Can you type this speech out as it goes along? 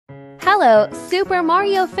Hello, Super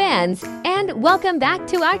Mario fans, and welcome back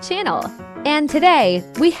to our channel. And today,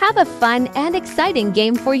 we have a fun and exciting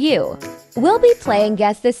game for you. We'll be playing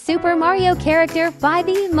Guess the Super Mario Character by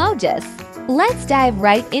the emojis. Let's dive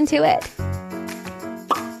right into it.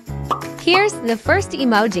 Here's the first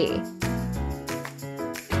emoji.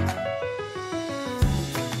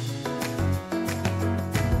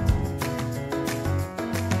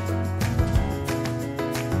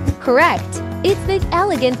 Correct! It's the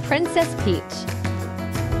elegant Princess Peach.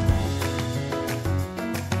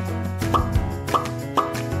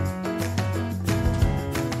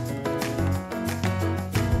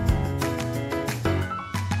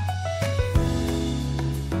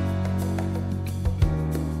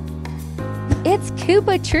 It's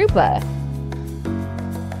Koopa Troopa.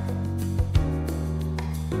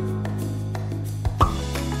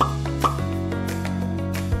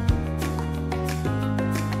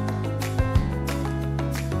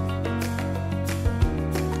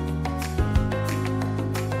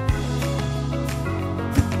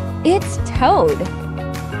 It's Toad,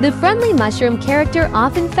 the friendly mushroom character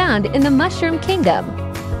often found in the Mushroom Kingdom.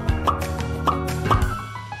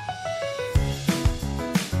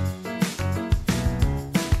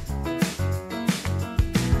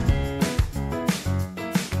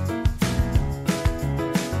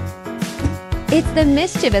 It's the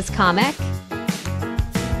Mischievous comic.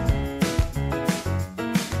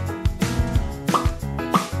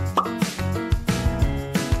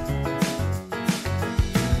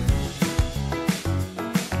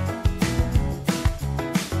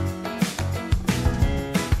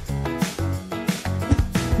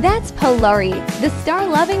 That's Polari, the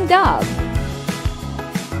star-loving dog.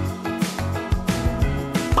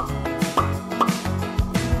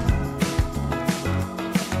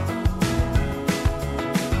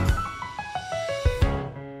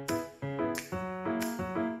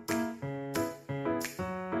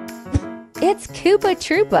 It's Koopa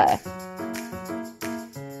Troopa.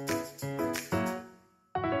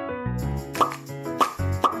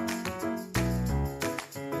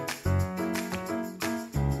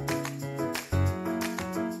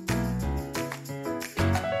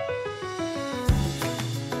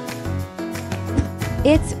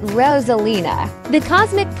 It's Rosalina, the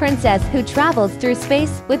cosmic princess who travels through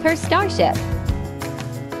space with her starship.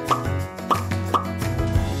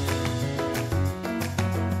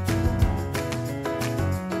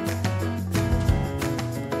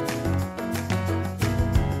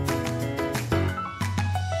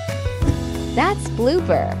 That's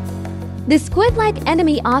Blooper, the squid-like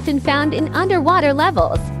enemy often found in underwater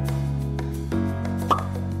levels.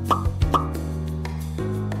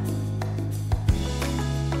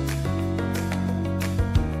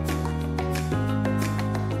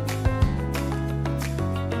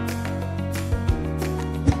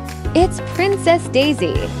 It's Princess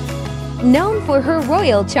Daisy, known for her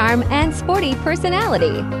royal charm and sporty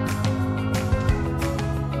personality.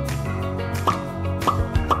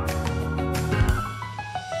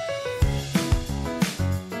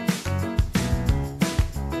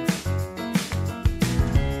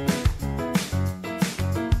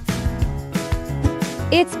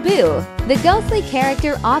 It's Boo, the ghostly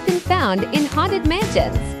character often found in haunted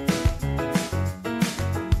mansions.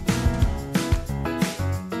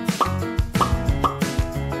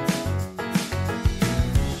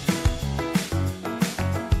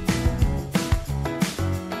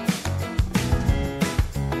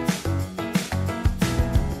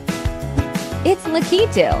 It's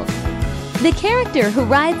Lakitu, the character who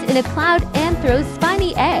rides in a cloud and throws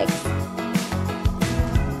spiny eggs.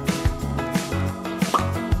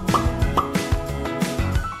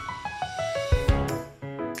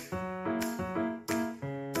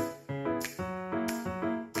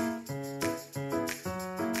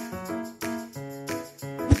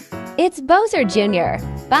 It's Bowser Jr.,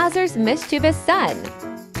 Bowser's mischievous son.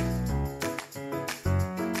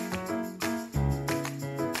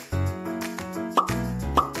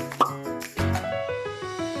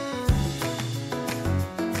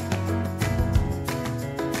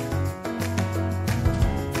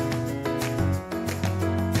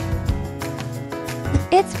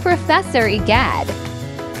 It's Professor Egad,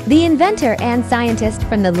 the inventor and scientist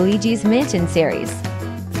from the Luigi's Mansion series.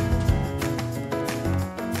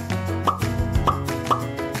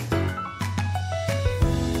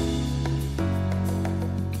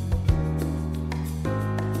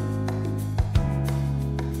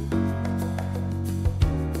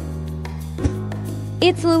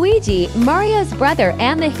 It's Luigi, Mario's brother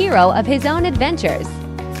and the hero of his own adventures.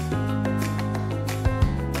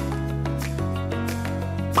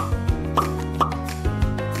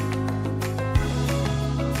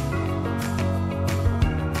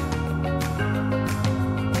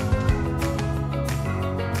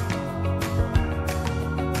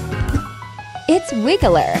 It's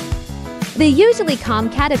Wiggler, the usually calm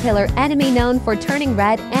caterpillar enemy known for turning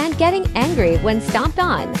red and getting angry when stomped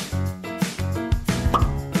on.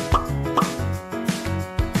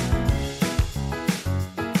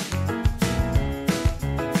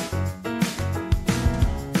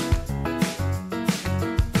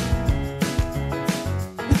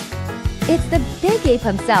 It's the big ape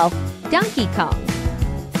himself, Donkey Kong.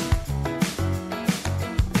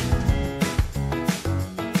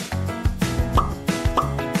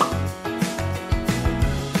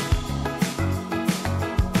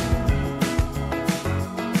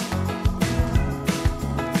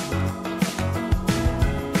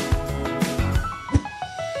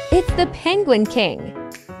 It's the Penguin King,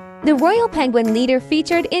 the royal penguin leader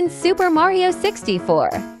featured in Super Mario 64.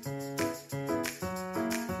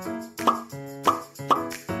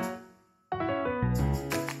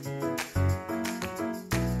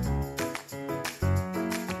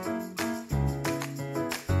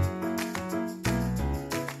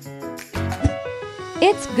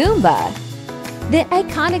 It's Goomba, the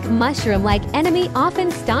iconic mushroom-like enemy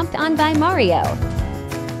often stomped on by Mario.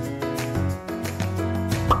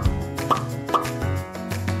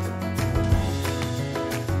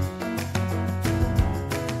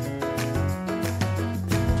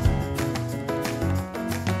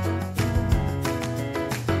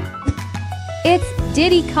 It's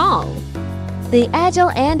Diddy Kong, the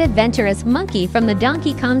agile and adventurous monkey from the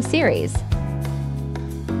Donkey Kong series.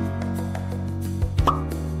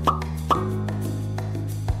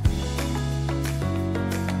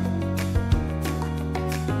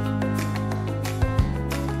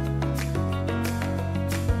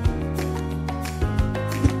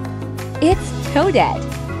 It's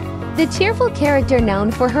Toadette, the cheerful character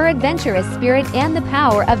known for her adventurous spirit and the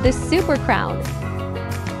power of the Super Crown.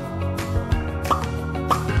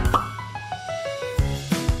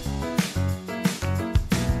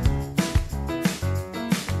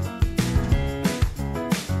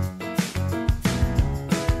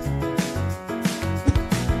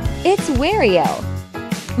 It's Wario,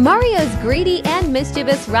 Mario's greedy and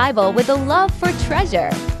mischievous rival with a love for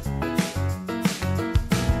treasure.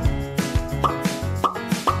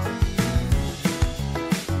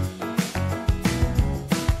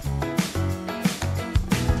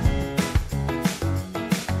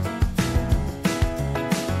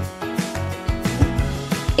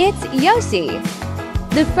 It's Yoshi,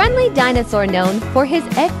 the friendly dinosaur known for his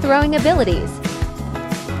egg-throwing abilities.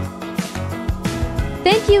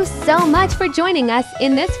 Thank you so much for joining us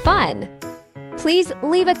in this fun. Please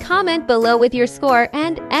leave a comment below with your score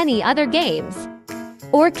and any other games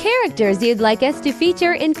or characters you'd like us to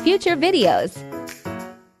feature in future videos.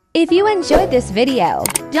 If you enjoyed this video,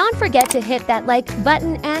 don't forget to hit that like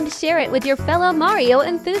button and share it with your fellow Mario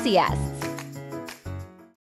enthusiasts.